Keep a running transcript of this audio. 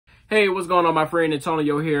Hey, what's going on, my friend?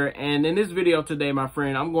 Antonio here. And in this video today, my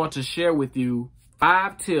friend, I'm going to share with you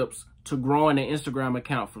 5 tips to growing an Instagram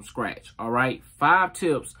account from scratch. All right, 5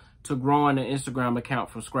 tips to growing an Instagram account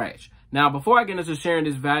from scratch. Now, before I get into sharing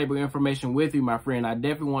this valuable information with you, my friend, I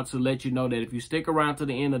definitely want to let you know that if you stick around to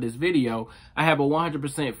the end of this video, I have a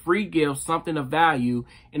 100% free gift, something of value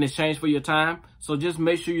in exchange for your time. So just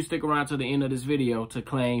make sure you stick around to the end of this video to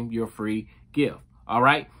claim your free gift. All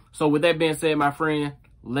right. So with that being said, my friend,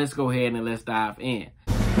 let's go ahead and let's dive in.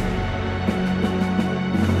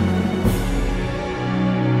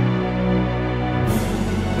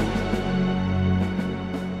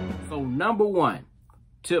 So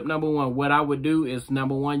tip number one, what I would do is,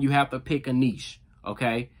 number one, you have to pick a niche,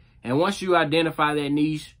 okay? And once you identify that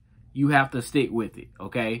niche, you have to stick with it,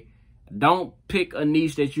 okay? Don't pick a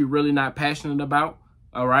niche that you're really not passionate about,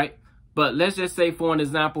 all right? But let's just say, for an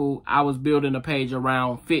example, I was building a page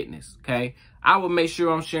around fitness, okay? I would make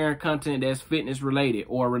sure I'm sharing content that's fitness related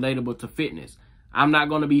or relatable to fitness. I'm not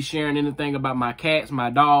going to be sharing anything about my cats,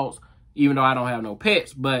 my dogs, even though I don't have no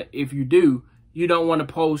pets. But if you do, you don't want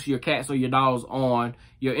to post your cats or your dogs on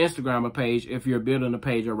your Instagram page if you're building a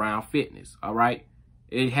page around fitness, all right?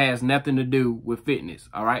 It has nothing to do with fitness,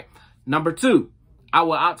 all right? Number 2, I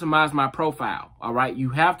will optimize my profile, all right? You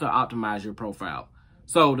have to optimize your profile.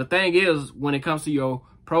 So the thing is, when it comes to your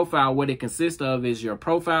profile, what it consists of is your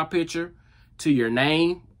profile picture, to your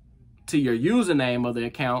name, to your username of the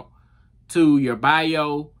account, to your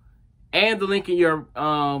bio, and the link in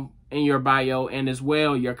your bio, and as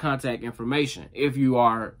well your contact information if you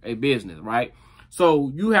are a business, right?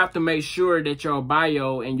 So you have to make sure that your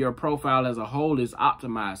bio and your profile as a whole is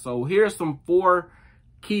optimized. So here's some 4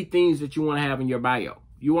 key things that you want to have in your bio.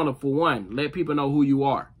 You want to, for one, let people know who you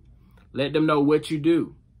are. Let them know what you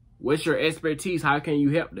do. What's your expertise? How can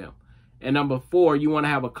you help them? And number 4, you want to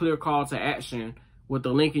have a clear call to action with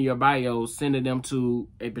the link in your bio, sending them to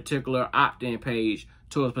a particular opt-in page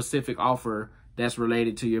to a specific offer that's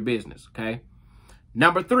related to your business, okay?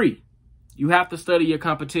 Number 3, you have to study your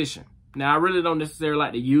competition. Now, I really don't necessarily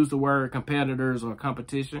like to use the word competitors or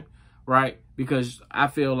competition, right? Because I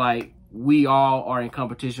feel like we all are in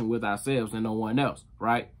competition with ourselves and no one else,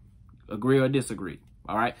 right? Agree or disagree,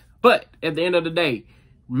 all right? But at the end of the day,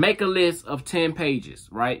 make a list of 10 pages,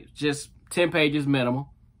 right? Just 10 pages minimum,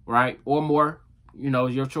 right? Or more, you know,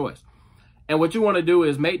 is your choice. And what you want to do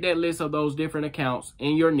is make that list of those different accounts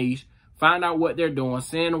in your niche, find out what they're doing,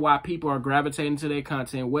 seeing why people are gravitating to their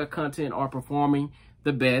content, what content are performing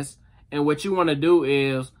the best. And what you want to do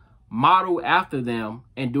is model after them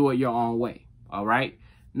and do it your own way, all right?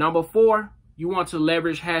 Number 4, you want to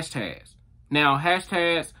leverage hashtags. Now,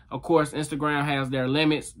 hashtags, of course, Instagram has their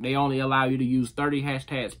limits. They only allow you to use 30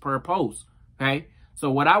 hashtags per post, okay?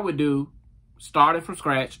 So what I would do, starting from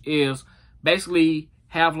scratch, is basically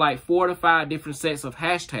have like 4 to 5 different sets of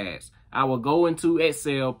hashtags. I will go into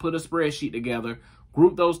Excel, put a spreadsheet together,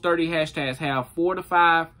 group those 30 hashtags, have 4 to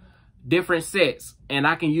 5 different sets, and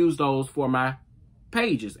I can use those for my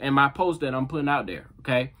pages and my posts that I'm putting out there,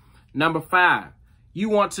 okay? Number 5. You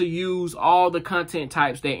want to use all the content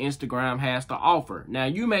types that Instagram has to offer. Now,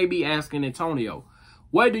 you may be asking, Antonio,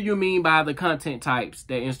 what do you mean by the content types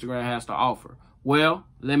that Instagram has to offer? Well,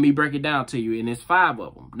 let me break it down to you, and it's 5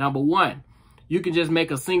 of them. Number 1, you can just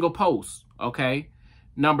make a single post, okay?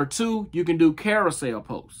 Number 2, you can do carousel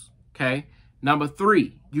posts, okay? Number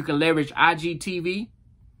 3, you can leverage IGTV.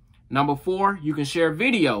 Number 4, you can share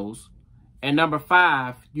videos. And number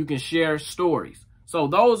 5, you can share stories. So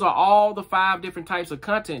those are all the 5 different types of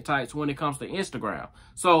content types when it comes to Instagram.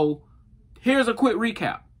 So here's a quick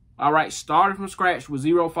recap. All right, starting from scratch with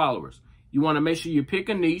 0 followers. You want to make sure you pick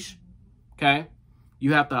a niche, okay?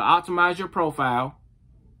 You have to optimize your profile,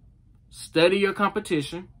 study your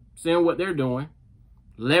competition, seeing what they're doing,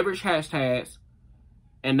 leverage hashtags,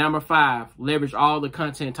 and number 5, leverage all the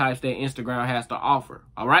content types that Instagram has to offer.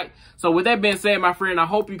 All right. So with that being said, my friend, I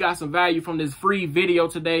hope you got some value from this free video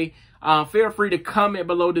today. Feel free to comment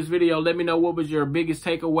below this video. Let me know what was your biggest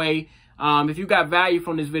takeaway. If you got value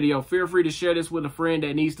from this video, feel free to share this with a friend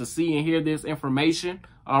that needs to see and hear this information.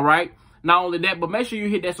 All right. Not only that, but make sure you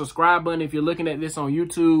hit that subscribe button if you're looking at this on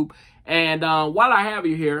YouTube. And while I have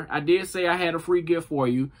you here, I did say I had a free gift for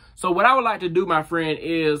you. So what I would like to do, my friend,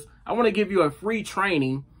 is I want to give you a free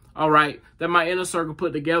training, all right, that my inner circle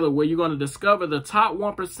put together, where you're going to discover the top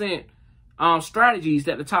 1% strategies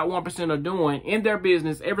that the top 1% are doing in their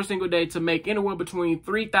business every single day to make anywhere between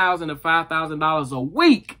 $3,000 to $5,000 a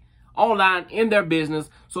week online in their business.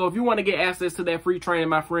 So if you want to get access to that free training,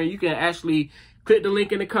 my friend, you can actually Click the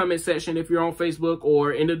link in the comment section if you're on Facebook,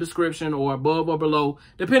 or in the description, or above or below,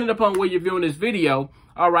 depending upon where you're viewing this video.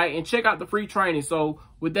 All right, and check out the free training. So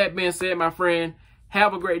with that being said, my friend,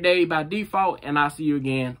 have a great day by default, and I'll see you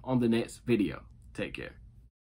again on the next video. Take care.